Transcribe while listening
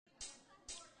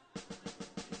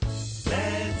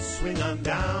I'm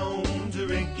down to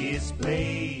Ricky's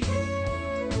place,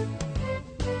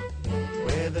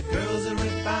 where the girls are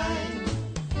refined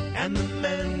and the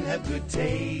men have good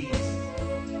taste.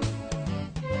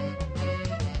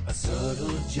 A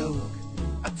subtle joke,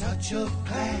 a touch of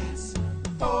class,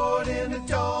 poured in a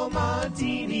tall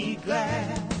martini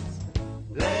glass.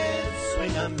 Let's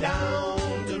swing 'em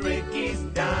down to Ricky's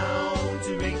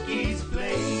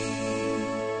place.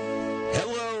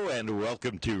 Hello and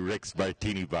welcome to Rick's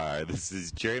Martini Bar. This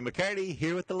is Jerry McCarty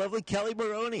here with the lovely Kelly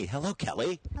Maroney. Hello,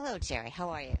 Kelly. Hello, Jerry. How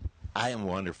are you? I am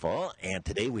wonderful, and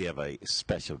today we have a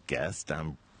special guest.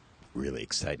 I'm really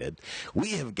excited.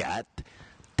 We have got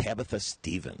Tabitha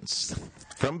Stevens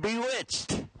from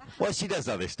Bewitched. Well, she does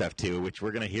other stuff too, which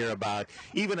we're going to hear about.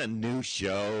 Even a new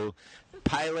show,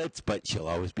 pilots, but she'll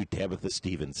always be Tabitha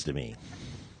Stevens to me.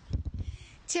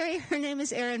 Jerry, her name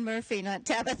is Erin Murphy, not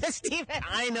Tabitha Stevens.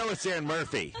 I know it's Erin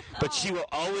Murphy, but she will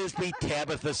always be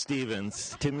Tabitha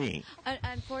Stevens to me.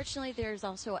 Unfortunately, there's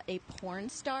also a porn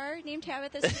star named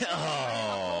Tabitha Stevens. Oh. A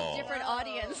whole different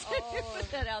audience. Put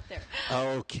that out there.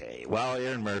 Okay, well,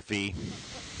 Erin Murphy,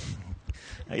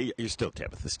 you're still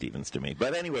Tabitha Stevens to me.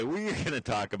 But anyway, we're going to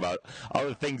talk about all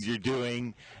the things you're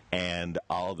doing and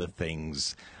all the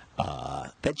things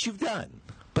that you've done.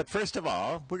 But first of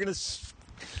all, we're going to...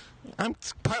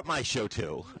 It's part of my show,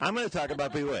 too. I'm going to talk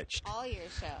about Bewitched. All your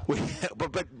show.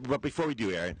 But before we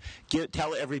do, Erin,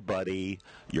 tell everybody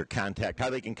your contact, how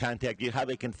they can contact you, how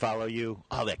they can follow you,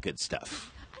 all that good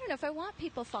stuff. I don't know if I want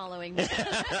people following me.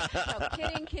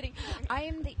 No, kidding. I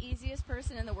am the easiest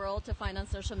person in the world to find on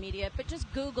social media, but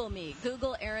just Google me.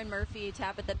 Google Erin Murphy,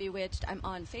 Tabitha Bewitched. I'm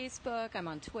on Facebook. I'm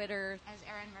on Twitter. As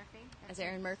Erin Murphy? As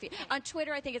Erin Murphy. Okay. On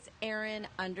Twitter, I think it's Erin_Murphy.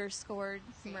 That's what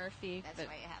you have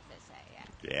to say, yeah.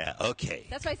 Yeah, okay.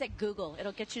 That's why I said Google.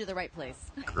 It'll get you to the right place.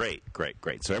 Great.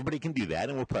 So everybody can do that,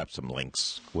 and we'll put up some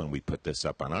links when we put this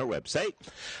up on our website.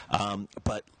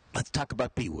 But let's talk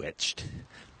about Bewitched.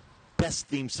 Best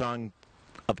theme song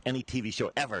of any TV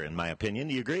show ever, in my opinion.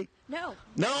 Do you agree? No.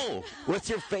 What's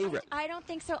your favorite? I don't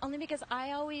think so, only because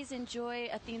I always enjoy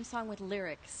a theme song with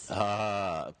lyrics.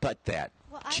 But that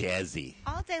jazzy.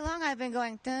 All day long I've been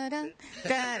going da-da,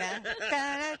 da-da,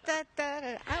 da-da,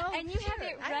 da-da. And you have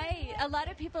it right. A lot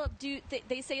of people do,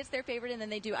 they say it's their favorite, and then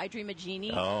they do I Dream of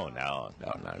Jeannie. Oh, no.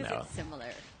 Because it's similar.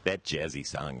 That jazzy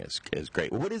song is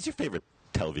great. What is your favorite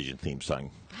television theme song?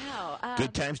 Wow.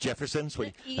 Good Times, Jeffersons?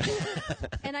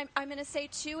 And I'm going to say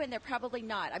two, and they're probably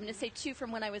not. I'm going to say two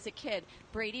from when I was a kid.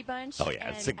 Brady Bunch. Oh, yeah,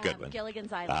 it's a good one.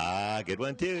 Gilligan's Island. Good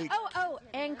one, too. Oh,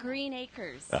 and Green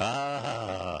Acres.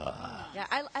 Yeah,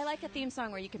 I like a theme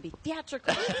song where you can be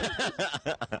theatrical.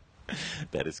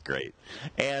 That is great.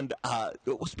 And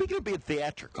speaking of being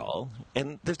theatrical,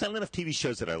 and there's not enough TV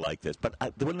shows that are like this, but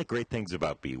one of the great things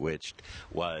about Bewitched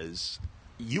was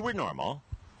you were normal.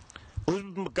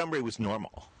 Elizabeth Montgomery was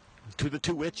normal to the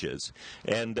two witches,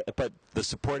 but the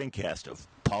supporting cast of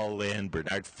Paul Lynde,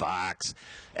 Bernard Fox,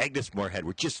 Agnes Moorehead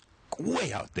were just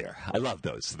way out there. I love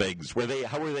those things.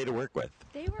 How were they to work with?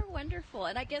 They were wonderful,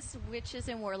 and I guess witches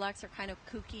and warlocks are kind of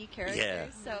kooky characters,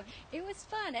 yeah. So it was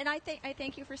fun. And I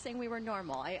thank you for saying we were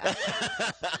normal.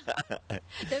 The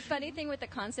funny thing with the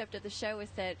concept of the show is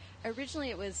that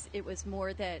originally it was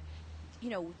more that,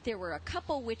 there were a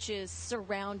couple witches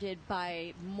surrounded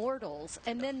by mortals,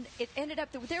 and then it ended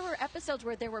up that there were episodes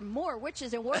where there were more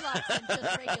witches and warlocks than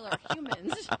just regular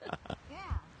humans.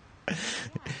 Yeah.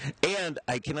 And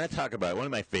I cannot talk about one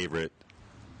of my favorite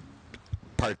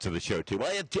parts of the show, too.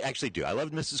 Well, I actually do. I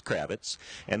love Mrs. Kravitz,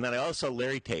 and then I also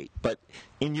Larry Tate. But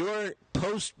in your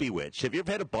post-Bewitched, have you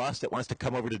ever had a boss that wants to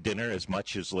come over to dinner as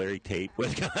much as Larry Tate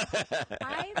would?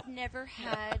 I've never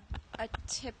had a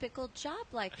typical job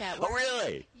like that. Oh,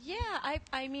 really? Yeah.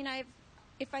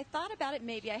 If I thought about it,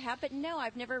 maybe I have, but no,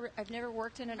 I've never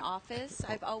worked in an office.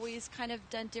 I've always kind of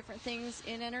done different things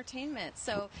in entertainment.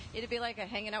 So it'd be like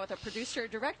hanging out with a producer or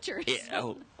director.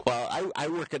 Yeah, well, I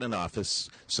work in an office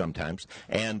sometimes,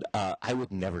 and I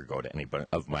would never go to any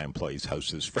of my employees'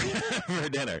 houses for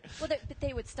dinner. Well,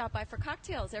 they would stop by for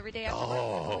cocktails every day after work.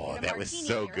 Oh, that was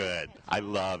so good. I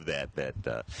love that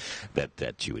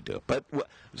you would do it. But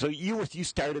so you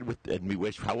started with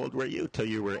Bewitched. How old were you? Till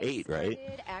you were 8, right? I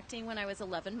started acting when I was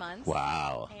 11 months.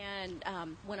 Wow. And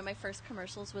one of my first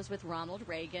commercials was with Ronald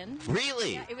Reagan.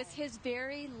 Really? Yeah, it was his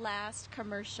very last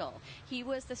commercial. He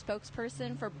was the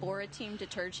spokesperson for Borateam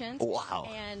detergent. Wow.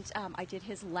 And I did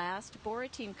his last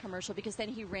Borateam commercial because then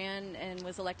he ran and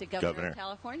was elected governor of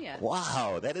California.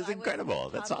 Wow, that is incredible.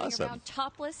 That's awesome. Around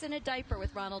topless in a diaper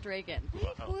with Ronald Reagan.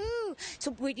 Wow. Woo!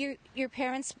 So would your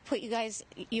parents put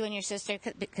you and your sister,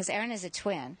 because Erin is a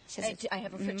twin. I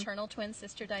have a fraternal twin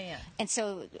sister, Diane. And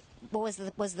so what was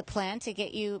was the plan to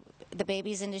get you the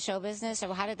babies into show business,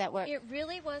 or how did that work? It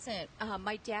really wasn't.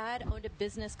 My dad owned a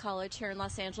business college here in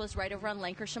Los Angeles, right over on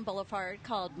Lankershim Boulevard,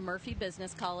 called Murphy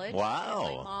Business College. Wow.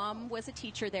 And my mom was a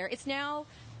teacher there.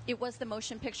 It was the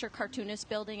Motion Picture Cartoonist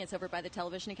Building. It's over by the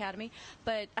Television Academy.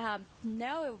 But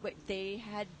no, they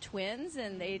had twins,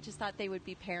 and they just thought they would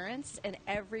be parents. And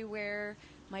everywhere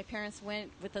my parents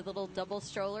went with a little double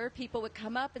stroller, people would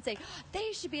come up and say,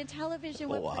 they should be in television.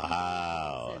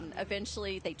 Wow. And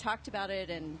eventually they talked about it,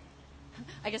 and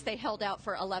I guess they held out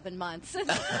for 11 months.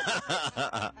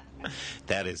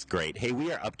 That is great. Hey,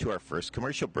 we are up to our first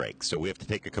commercial break, so we have to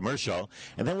take a commercial.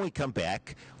 And then when we come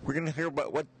back, we're going to hear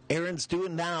about what Erin's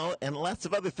doing now and lots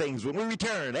of other things when we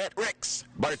return at Rick's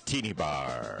Martini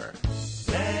Bar.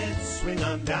 Let's swing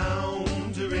on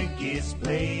down to Ricky's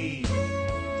place,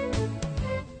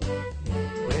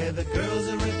 where the girls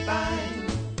are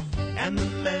refined and the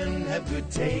men have good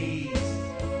taste.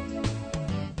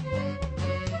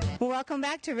 Welcome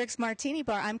back to Rick's Martini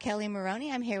Bar. I'm Kelly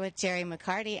Maroney. I'm here with Jerry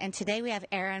McCarty, and today we have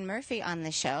Erin Murphy on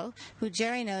the show, who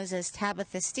Jerry knows as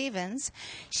Tabitha Stevens.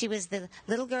 She was the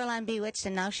little girl on Bewitched,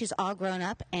 and now she's all grown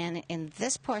up. And in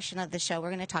this portion of the show, we're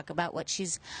going to talk about what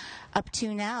she's up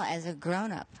to now as a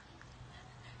grown-up.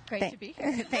 Great to be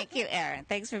here. Thank you, Erin.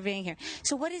 Thanks for being here.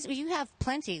 So you have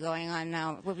plenty going on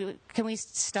now. Can we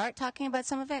start talking about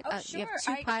some of it? Oh, sure. You have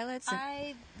two pilots.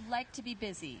 I like to be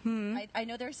busy. I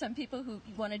know there are some people who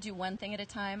want to do one thing at a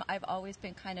time. I've always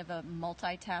been kind of a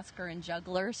multitasker and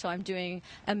juggler, so I'm doing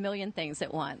a million things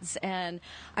at once. And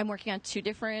I'm working on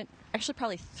actually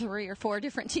probably 3 or 4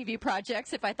 different TV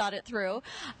projects if I thought it through.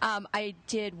 I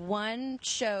did one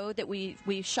show that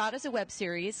we shot as a web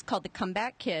series called The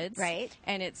Comeback Kids. Right.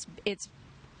 And it's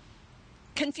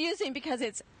confusing because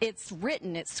it's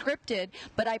written, it's scripted,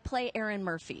 but I play Erin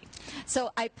Murphy. So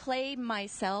I play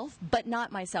myself, but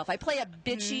not myself. I play a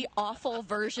bitchy, awful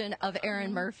version of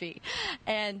Erin Murphy.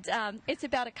 And it's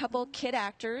about a couple kid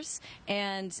actors,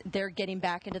 and they're getting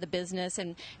back into the business.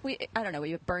 And we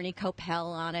have Bernie Kopell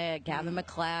on it, Gavin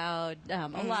MacLeod,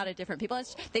 a lot of different people.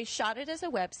 They shot it as a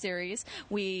web series.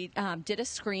 We did a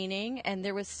screening, and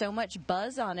there was so much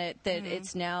buzz on it that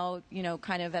it's now,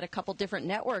 kind of at a couple different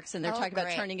networks, and they're talking about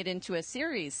turning it into a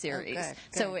series. Oh, good.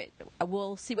 So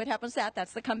we'll see what happens to that.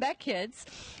 That's the Comeback Kids.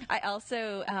 I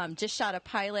also just shot a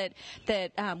pilot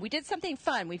that we did something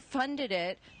fun. We funded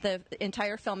it, the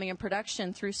entire filming and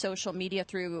production, through social media,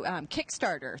 through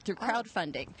Kickstarter, through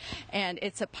crowdfunding. And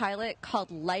it's a pilot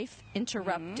called Life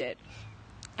Interrupted.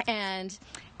 And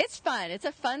it's fun. It's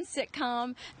a fun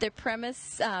sitcom. The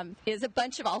premise is a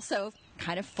bunch of also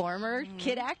kind of former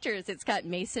kid actors. It's got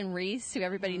Mason Reese, who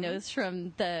everybody knows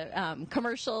from the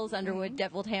commercials, Underwood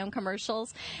Deviled Ham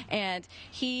commercials. And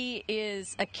he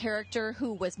is a character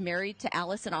who was married to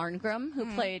Allison Arngrim,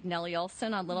 who played Nellie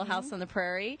Olson on Little House on the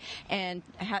Prairie. And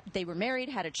they were married,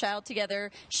 had a child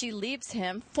together. She leaves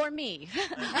him for me.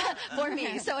 For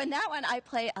me. So in that one, I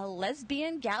play a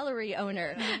lesbian gallery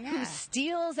owner who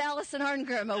steals Allison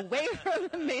Arngrim away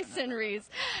from Mason Reese.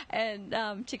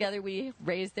 And together we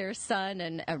raise their son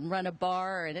and run a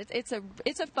bar, and it's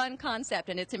a fun concept,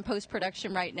 and it's in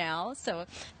post-production right now. So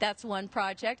that's one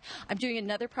project. I'm doing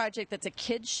another project that's a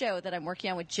kids show that I'm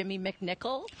working on with Jimmy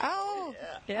McNichol. Oh,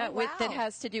 yeah, wow. that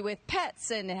has to do with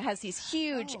pets, and it has these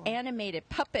huge animated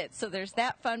puppets. So there's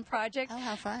that fun project. Oh,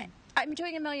 how fun. I'm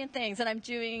doing a million things, and I'm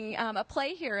doing a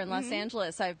play here in Los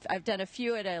Angeles. I've done a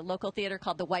few at a local theater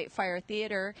called the White Fire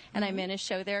Theater, and I'm in a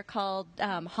show there called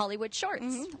Hollywood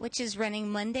Shorts. Which is running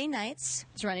Monday nights.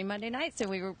 It's running Monday nights, and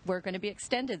we're going to be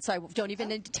extended, so I don't even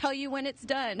need to tell you when it's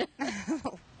done.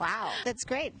 Wow. That's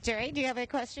great. Jerry, do you have a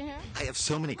question here? I have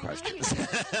so many questions.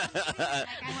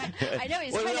 I know,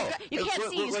 you can't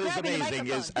see, he's grabbing the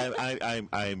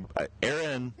microphone.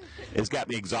 Erin has got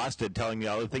me exhausted telling me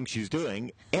all the things she's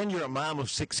doing, and you're a mom of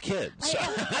 6 kids.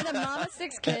 I'm a mom of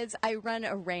 6 kids. I run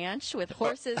a ranch with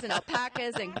horses and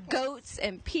alpacas and goats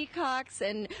and peacocks,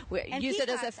 and use it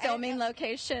as a filming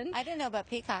location. I didn't know about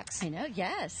peacocks. I know,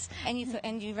 yes. And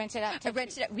you rent it out? I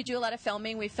rent it out. We do a lot of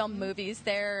filming. We film movies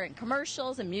there and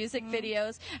commercials and music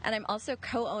videos. And I'm also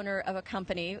co-owner of a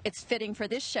company. It's fitting for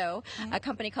this show. A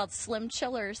company called Slim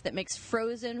Chillers that makes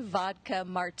frozen vodka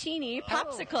martini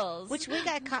popsicles, which we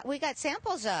got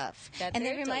samples of. And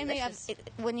they remind me of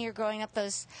when you're growing up, the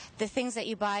things that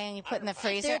you buy and you put in the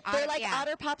freezer. They're like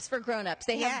Otter Pops for grown-ups.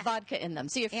 They have vodka in them.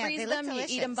 So you freeze them, you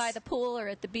eat them by the pool or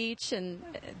at the beach, and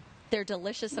they're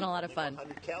delicious and a lot of fun.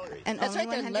 100 calories. And that's right,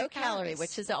 they're 100 low calorie, calories.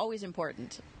 which is always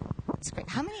important. That's great.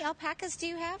 How many alpacas do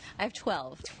you have? I have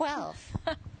 12. 12.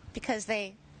 Because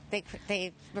they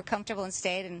they were comfortable and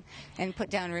stayed and put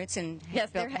down roots and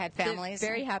had families. They're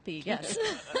very happy, yes.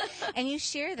 And you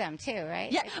shear them too,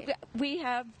 right? Yeah, we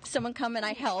have someone come and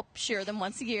I help shear them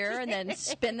once a year and then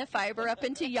spin the fiber up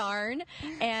into yarn.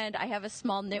 And I have a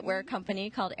small knitwear company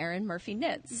called Erin Murphy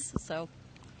Knits. So.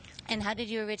 And how did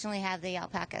you originally have the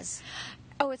alpacas?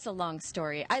 Oh, it's a long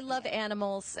story. I love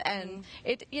animals, and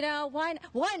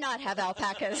why not have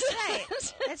alpacas? Right.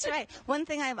 That's right. One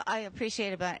thing I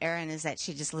appreciate about Erin is that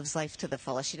she just lives life to the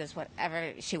fullest. She does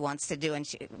whatever she wants to do, and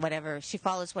she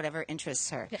follows whatever interests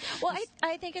her. Well,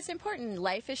 I think it's important.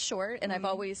 Life is short, and I've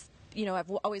always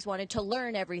wanted to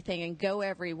learn everything and go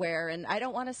everywhere, and I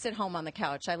don't want to sit home on the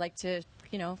couch. I like to,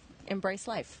 embrace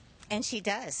life. And she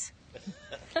does.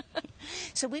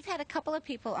 So we've had a couple of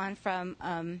people on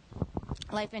from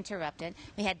Life Interrupted.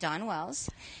 We had Dawn Wells,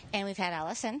 and we've had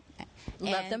Allison.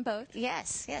 Love them both.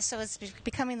 Yes. So it's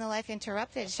becoming the Life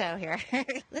Interrupted show here.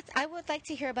 I would like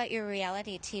to hear about your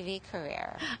reality TV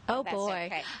career. Oh, boy.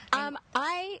 Okay.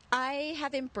 I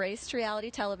have embraced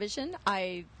reality television.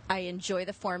 I enjoy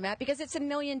the format because it's a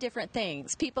million different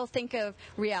things. People think of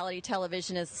reality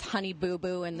television as Honey Boo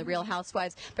Boo and The Real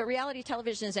Housewives, but reality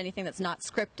television is anything that's not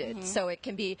scripted. So it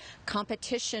can be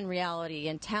competition reality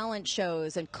and talent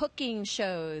shows and cooking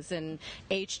shows and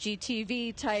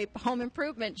HGTV type home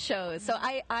improvement shows. So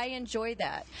I enjoy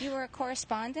that. You were a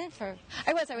correspondent for?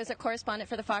 I was a correspondent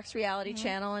for the Fox Reality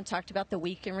Channel and talked about the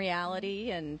week in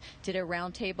reality and did a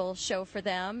roundtable show for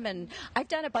them. And I've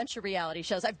done a bunch of reality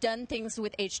shows. I've done things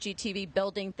with HGTV,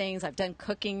 building things. I've done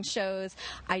cooking shows.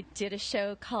 I did a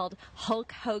show called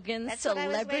Hulk Hogan's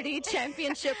Celebrity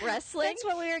Championship Wrestling. That's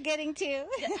what we were getting to.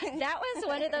 That was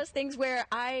one of those things where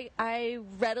I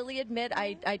readily admit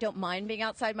I don't mind being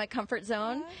outside my comfort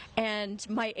zone. And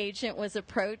my agent was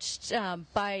approached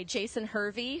by Jason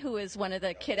Hervey, who is one of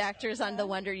the kid actors on The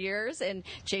Wonder Years. And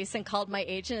Jason called my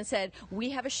agent and said, "We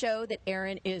have a show that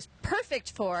Erin is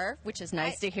perfect for," which is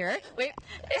nice to hear. Wait,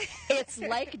 it's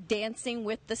like Dancing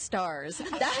with the Stars.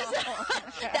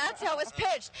 That's how it was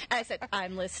pitched. And I said,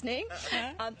 "I'm listening,"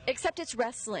 except it's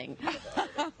wrestling.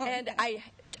 And I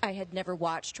had never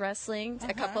watched wrestling.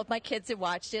 A couple of my kids had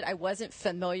watched it. I wasn't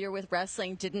familiar with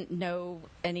wrestling, didn't know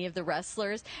any of the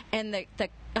wrestlers. And the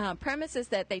premise is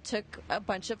that they took a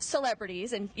bunch of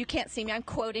celebrities, and you can't see me, I'm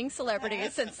quoting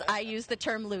celebrities since I use the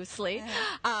term loosely,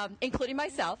 including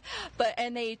myself,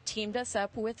 and they teamed us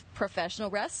up with professional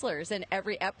wrestlers. And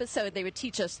every episode they would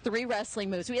teach us 3 wrestling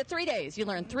moves. We had 3 days. You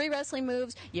learn 3 wrestling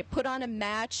moves, you put on a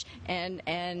match,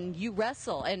 and you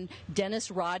wrestle. And Dennis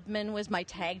Rodman was my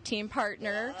tag team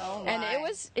partner. Oh, and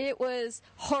it was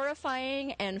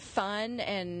horrifying and fun,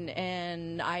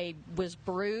 and I was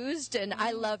bruised, and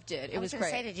I loved it. It was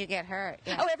great. Did you get hurt?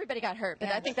 Yeah. Oh, everybody got hurt, but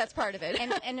I think that's part of it.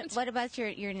 And what about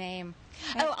your name?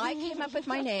 Oh, I came up with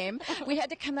my name. We had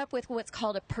to come up with what's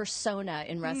called a persona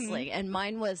in wrestling, and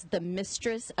mine was the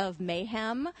Mistress of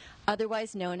Mayhem,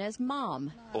 otherwise known as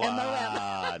Mom.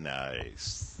 Wow,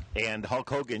 nice. And Hulk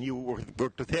Hogan, you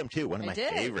worked with him, too. One of my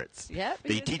favorites. Yep.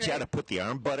 Did he teach you how to put the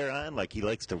arm butter on like he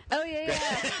likes to? Oh, yeah.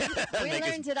 We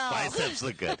learned it all. Biceps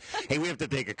look good. Hey, we have to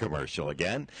take a commercial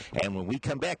again. And when we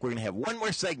come back, we're going to have one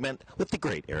more segment with the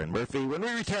great Erin Murphy when we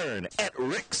return at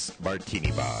Rick's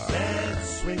Martini Bar.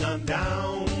 Let's swing on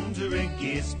down to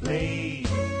Ricky's place,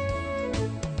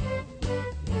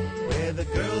 where the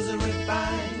girls are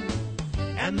refined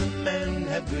and the men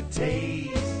have good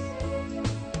taste.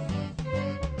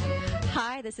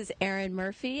 Hi, this is Erin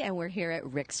Murphy, and we're here at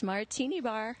Rick's Martini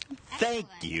Bar. Thank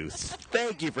you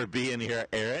for being here,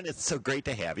 Erin. It's so great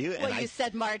to have you. Well, you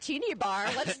said Martini Bar.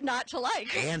 What's not to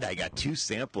like? And I got 2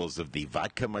 samples of the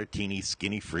Vodka Martini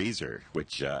Skinny Freezer,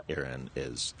 which, Erin,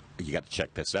 you got to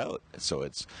check this out. So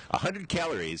it's 100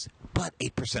 calories, but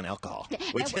 8% alcohol.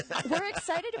 We're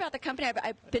excited about the company.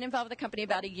 I've been involved with the company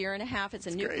about a year and a half. It's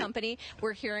a new company.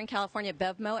 We're here in California at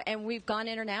Bevmo, and we've gone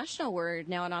international. We're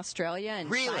now in Australia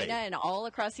and China and all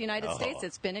across the United States.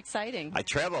 It's been exciting. I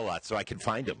travel a lot, so I can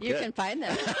find them. You can find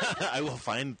them. I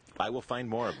will find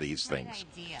more of these things.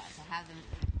 Good idea to have them.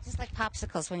 Just like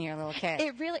popsicles when you're a little kid.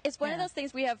 It's one of those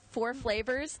things. We have 4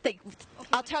 flavors.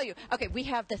 I'll tell you. Okay, we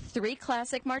have the 3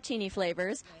 classic martini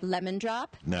flavors: lemon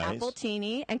drop,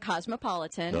 appletini, and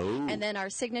cosmopolitan. Oh. And then our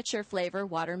signature flavor,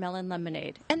 watermelon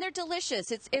lemonade. And they're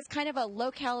delicious. It's kind of a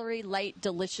low-calorie, light,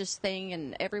 delicious thing,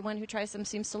 and everyone who tries them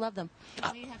seems to love them.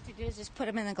 All you have to do is just put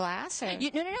them in the glass? Or?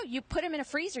 No. You put them in a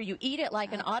freezer. You eat it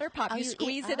like an Otter Pop. You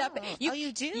squeeze it up.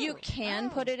 You do? You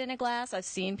can put it in a glass. I've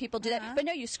seen people do that. But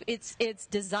no, it's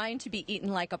designed to be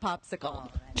eaten like a popsicle.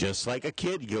 Just like a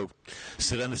kid, you go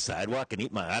sit on the sidewalk and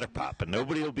eat my Otter Pop, and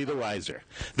nobody will be the wiser.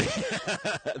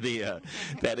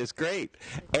 That is great.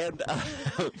 And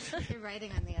you're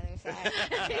writing on the other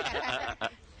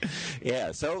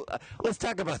Yeah, so let's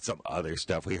talk about some other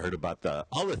stuff. We heard about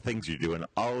all the things you're doing,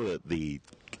 all the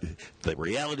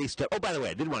reality stuff. Oh, by the way,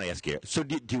 I did want to ask you. So,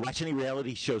 do you watch any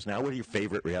reality shows now? What are your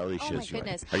favorite reality shows? Oh my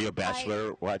goodness! Are you a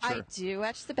Bachelor watcher? I do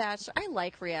watch The Bachelor. I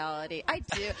like reality. I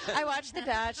do. I watch The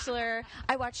Bachelor.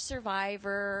 I watch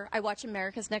Survivor. I watch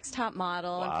America's Next Top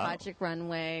Model and Project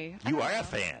Runway. You are a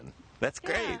fan. That's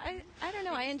great. Yeah, I don't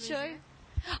know. I enjoy.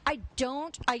 I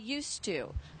don't. I used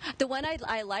to. The one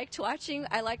I liked watching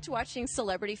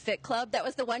Celebrity Fit Club. That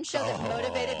was the one show that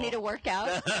motivated me to work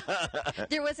out.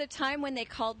 There was a time when they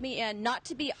called me in, not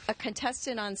to be a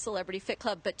contestant on Celebrity Fit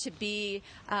Club, but to be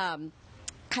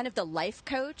kind of the life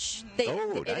coach. They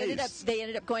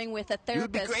ended up going with a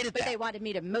therapist, but they wanted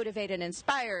me to motivate and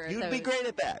inspire. You'd be great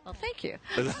at that. Well, thank you.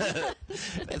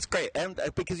 That's great, and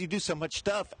because you do so much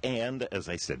stuff, and as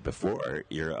I said before,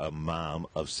 you're a mom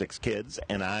of 6 kids,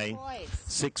 and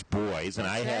 6 boys, and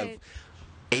I have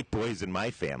 8 boys in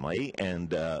my family,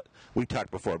 and we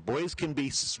talked before. Boys can be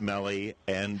smelly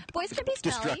and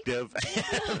destructive.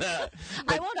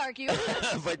 I won't argue.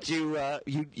 But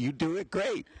you do it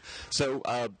great. So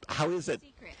how is it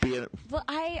being? Well,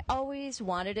 I always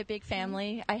wanted a big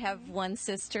family. I have one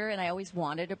sister, and I always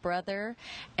wanted a brother,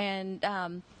 and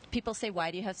people say,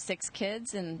 "Why do you have 6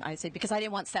 kids?" And I say, "Because I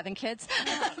didn't want 7 kids."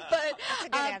 But that's a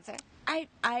good answer.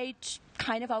 I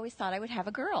kind of always thought I would have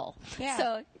a girl. Yeah.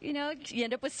 So, you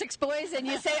end up with 6 boys and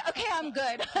you say, okay, I'm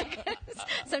good.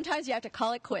 Sometimes you have to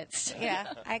call it quits.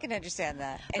 Yeah, I can understand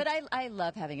that. But I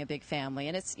love having a big family,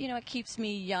 and it's, it keeps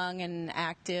me young and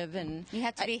active. And you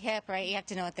have to be hip, right? You have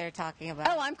to know what they're talking about.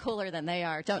 Oh, I'm cooler than they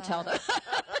are. Don't tell them.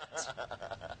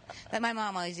 But my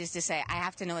mom always used to say, I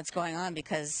have to know what's going on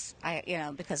because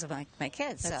because of my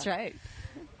kids. That's so. right.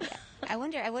 I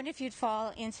wonder if you'd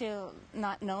fall into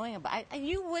not knowing about.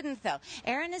 You wouldn't, though.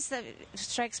 Erin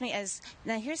strikes me as,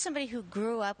 now here's somebody who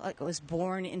grew up, was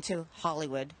born into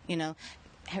Hollywood.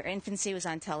 Her infancy was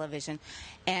on television,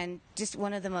 and just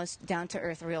one of the most down to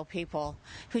earth, real people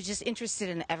who's just interested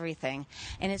in everything,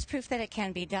 and it's proof that it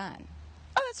can be done.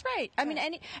 Oh, that's right. I mean,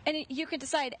 and you can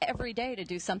decide every day to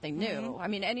do something new. Mm-hmm. I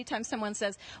mean, anytime someone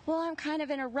says, well, I'm kind of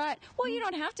in a rut, well, you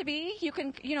don't have to be. You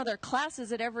can, there are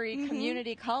classes at every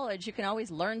community college. You can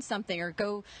always learn something or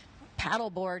go paddle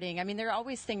boarding. I mean, there are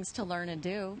always things to learn and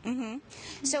do. Mm-hmm.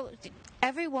 So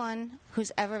everyone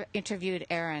who's ever interviewed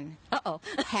Erin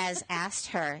has asked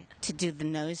her to do the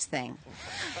nose thing.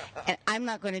 And I'm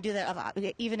not going to do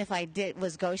that. Even if I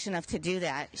was gauche enough to do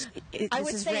that. I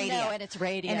would say radio. No, and it's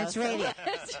radio. And it's radio.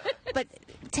 But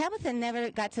Tabitha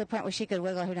never got to the point where she could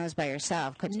wiggle her nose by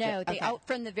herself. No,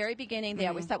 from the very beginning, they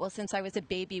always thought, well, since I was a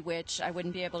baby witch, I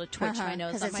wouldn't be able to twitch my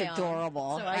nose on my own. Because it's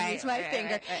adorable. So I used my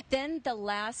finger. Right. Then the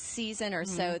last season or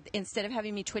so, instead of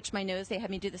having me twitch my nose, they had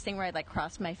me do this thing where I'd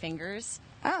cross my fingers.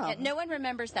 Oh. Yeah, no one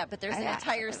remembers that, but there's an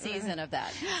entire season of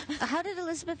that. How did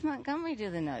Elizabeth Montgomery do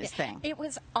the nose thing? It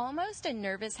was almost a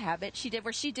nervous habit she did,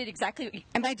 where she did exactly.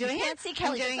 Am I doing you it? Can't see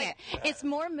Kelly. I'm doing it. It's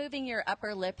more moving your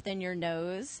upper lip than your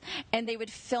nose, and they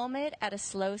would film it at a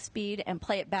slow speed and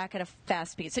play it back at a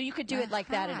fast speed. So you could do it like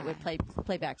that, and it would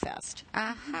play back fast.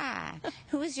 Aha!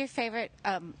 Who was your favorite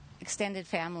extended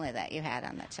family that you had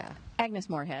on that show? Agnes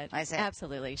Moorehead. I see.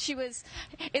 Absolutely. She was.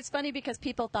 It's funny because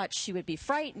people thought she would be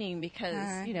frightening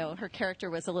because her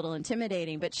character was a little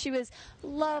intimidating, but she was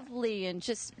lovely and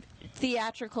just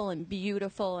theatrical and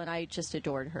beautiful, and I just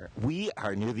adored her. We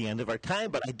are near the end of our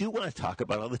time, but I do want to talk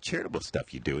about all the charitable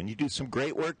stuff you do, and you do some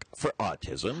great work for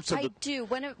autism. So I do.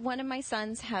 One of my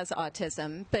sons has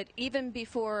autism, but even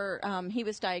before he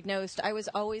was diagnosed, I was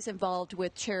always involved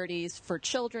with charities for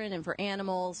children and for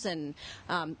animals, and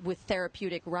with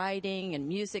therapeutic riding and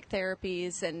music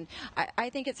therapies. And I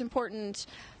think it's important,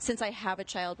 since I have a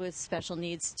child with special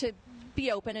needs, to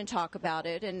be open and talk about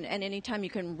it, and anytime you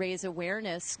can raise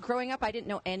awareness. Growing up, I didn't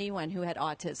know anyone who had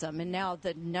autism, and now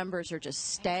the numbers are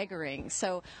just staggering.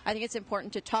 So I think it's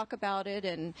important to talk about it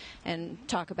and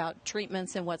talk about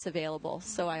treatments and what's available.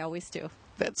 So I always do.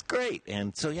 That's great.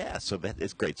 And so that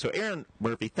is great. So Erin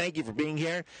Murphy, thank you for being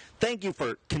here. Thank you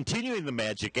for continuing the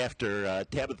magic after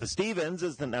Tabitha Stevens,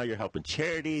 as now you're helping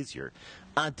charities, you're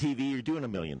on TV, you're doing a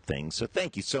million things. So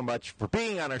thank you so much for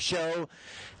being on our show.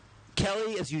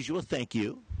 Kelly, as usual, thank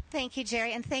you. Thank you,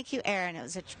 Jerry, and thank you, Erin. It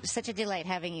was such a delight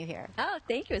having you here. Oh,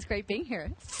 thank you. It was great being here.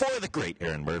 For the great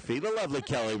Erin Murphy, the lovely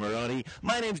Kelly Maroney,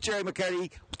 my name's Jerry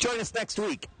McCarty. Join us next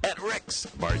week at Rick's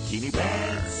Martini Bar.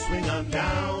 Let's swing on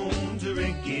down to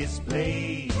Ricky's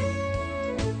place,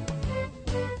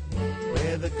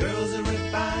 where the girls are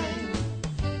refined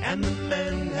and the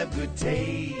men have good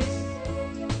taste.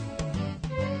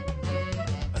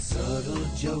 A subtle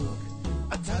joke,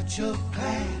 a touch of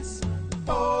class,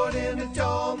 poured in a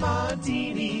tall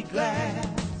martini glass.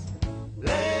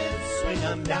 Let's swing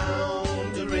 'em down